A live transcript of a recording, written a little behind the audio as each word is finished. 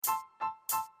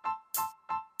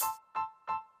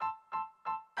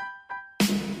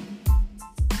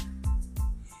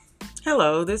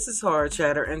Hello, this is Horror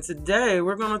Chatter, and today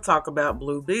we're going to talk about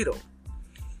Blue Beetle.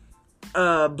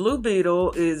 Blue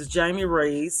Beetle is Jamie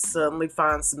Ray's suddenly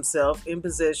finds himself in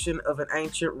possession of an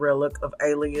ancient relic of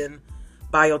alien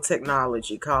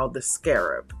biotechnology called the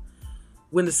Scarab.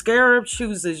 When the Scarab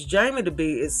chooses Jamie to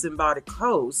be its symbiotic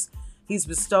host, he's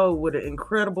bestowed with an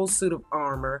incredible suit of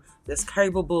armor that's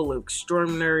capable of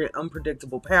extraordinary,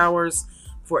 unpredictable powers,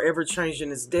 forever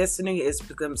changing his destiny. It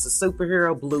becomes the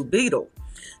superhero Blue Beetle.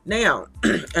 Now,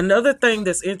 another thing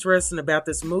that's interesting about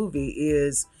this movie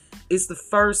is it's the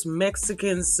first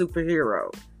Mexican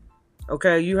superhero.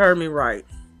 Okay, you heard me right.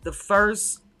 The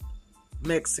first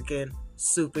Mexican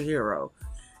superhero.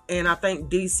 And I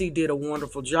think DC did a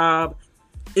wonderful job.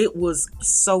 It was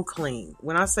so clean.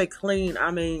 When I say clean, I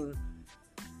mean,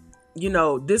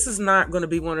 this is not going to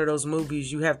be one of those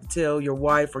movies you have to tell your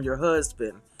wife or your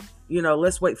husband,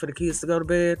 let's wait for the kids to go to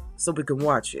bed so we can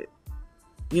watch it.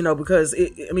 Because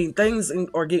things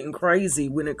are getting crazy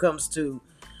when it comes to,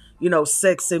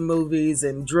 sex in movies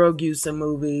and drug use in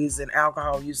movies and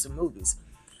alcohol use in movies.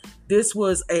 This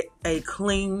was a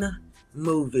clean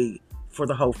movie for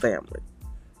the whole family.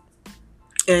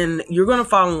 And you're going to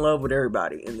fall in love with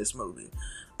everybody in this movie.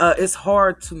 It's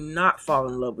hard to not fall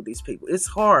in love with these people. It's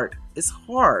hard.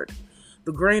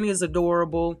 The granny is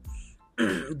adorable.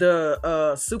 The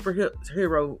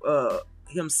superhero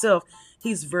himself,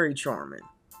 he's very charming.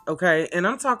 Okay, and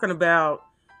I'm talking about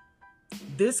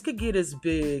this could get as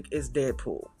big as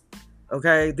Deadpool.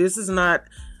 Okay, this is not,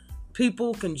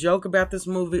 people can joke about this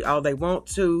movie all they want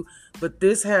to, but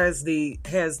this has the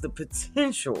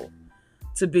potential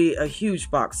to be a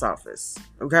huge box office.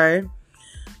 Okay,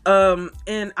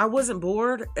 and I wasn't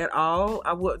bored at all.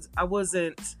 I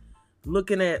wasn't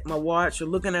looking at my watch or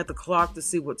looking at the clock to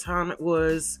see what time it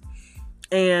was.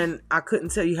 And I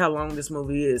couldn't tell you how long this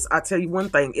movie is. I tell you one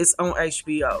thing, it's on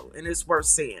HBO and it's worth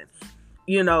seeing.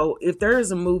 If there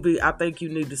is a movie I think you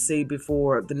need to see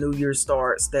before the new year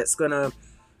starts that's going to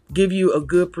give you a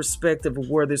good perspective of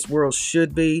where this world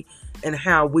should be and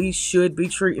how we should be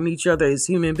treating each other as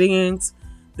human beings,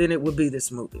 then it would be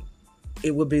this movie.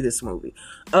 It would be this movie.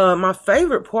 My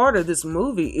favorite part of this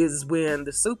movie is when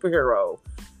the superhero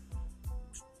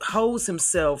holds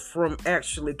himself from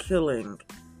actually killing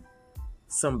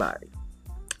somebody.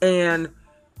 And,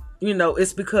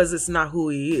 it's because it's not who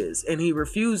he is. And he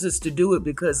refuses to do it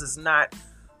because it's not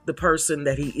the person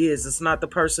that he is. It's not the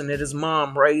person that his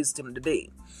mom raised him to be.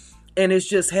 And it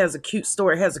just has a cute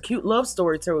story. It has a cute love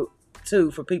story too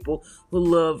for people who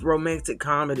love romantic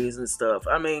comedies and stuff.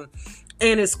 And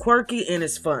it's quirky and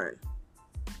it's fun.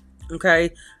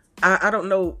 Okay? I don't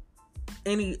know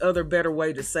any other better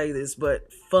way to say this,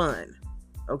 but fun.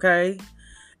 Okay?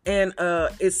 And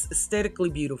it's aesthetically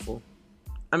beautiful.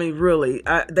 Really,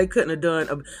 they couldn't have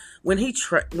done when he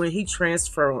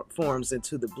transforms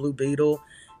into the Blue Beetle.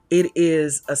 It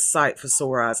is a sight for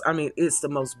sore eyes. It's the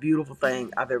most beautiful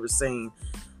thing I've ever seen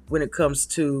when it comes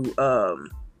to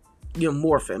body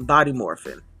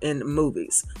morphing in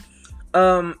movies.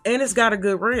 And it's got a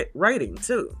good rating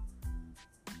too.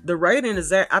 The rating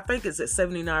is I think it's at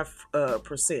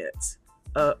 79%.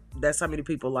 That's how many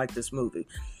people like this movie.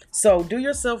 So do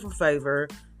yourself a favor,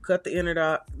 cut the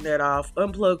internet off,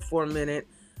 unplug for a minute,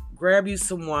 grab you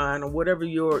some wine or whatever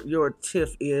your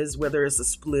tiff is, whether it's a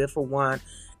spliff or wine,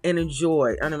 and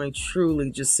enjoy.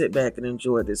 Truly just sit back and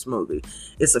enjoy this movie.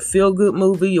 It's a feel-good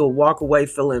movie. You'll walk away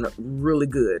feeling really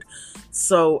good.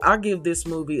 So I give this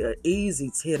movie an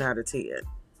easy 10 out of 10.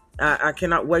 I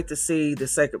cannot wait to see the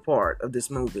second part of this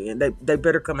movie, and they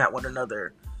better come out with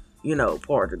another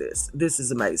part of this. This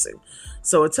is amazing.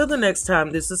 So until the next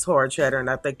time, this is Horror Chatter, and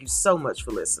I thank you so much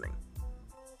for listening.